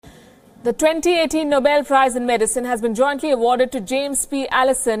The 2018 Nobel Prize in Medicine has been jointly awarded to James P.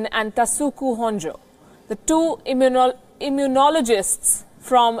 Allison and Tasuku Honjo. The two immunologists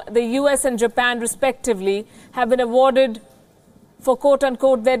from the US and Japan, respectively, have been awarded for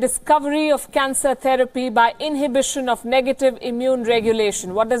quote-unquote their discovery of cancer therapy by inhibition of negative immune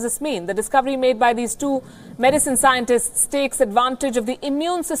regulation. What does this mean? The discovery made by these two medicine scientists takes advantage of the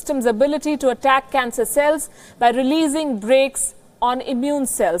immune system's ability to attack cancer cells by releasing brakes on immune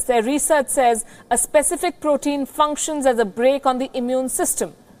cells. Their research says a specific protein functions as a brake on the immune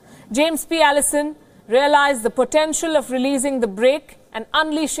system. James P. Allison realized the potential of releasing the brake and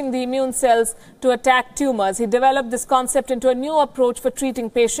unleashing the immune cells to attack tumors. He developed this concept into a new approach for treating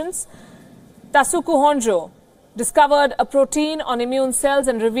patients. Tasuku Honjo discovered a protein on immune cells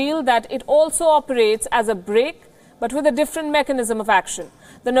and revealed that it also operates as a brake, but with a different mechanism of action.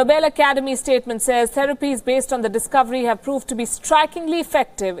 The Nobel Academy statement says therapies based on the discovery have proved to be strikingly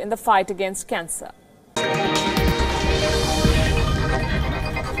effective in the fight against cancer.